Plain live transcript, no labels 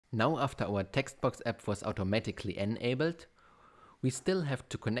Now after our Textbox app was automatically enabled, we still have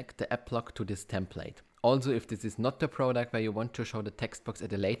to connect the app block to this template. Also, if this is not the product where you want to show the Textbox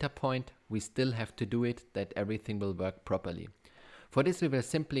at a later point, we still have to do it that everything will work properly. For this we will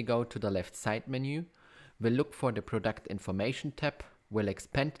simply go to the left side menu, we'll look for the product information tab, we'll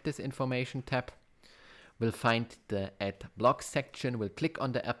expand this information tab, we'll find the add block section, we'll click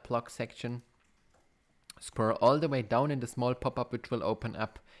on the app block section, scroll all the way down in the small pop-up which will open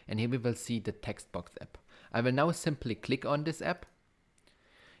up, and here we will see the Textbox app. I will now simply click on this app.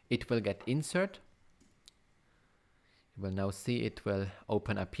 It will get insert. You will now see it will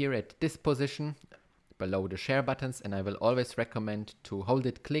open up here at this position below the share buttons, and I will always recommend to hold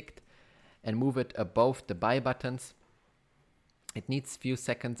it clicked and move it above the buy buttons. It needs few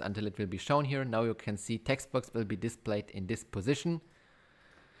seconds until it will be shown here. Now you can see Textbox will be displayed in this position.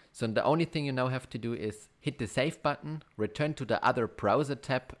 So the only thing you now have to do is hit the save button, return to the other browser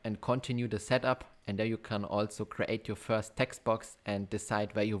tab and continue the setup, and there you can also create your first Textbox and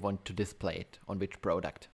decide where you want to display it, on which product.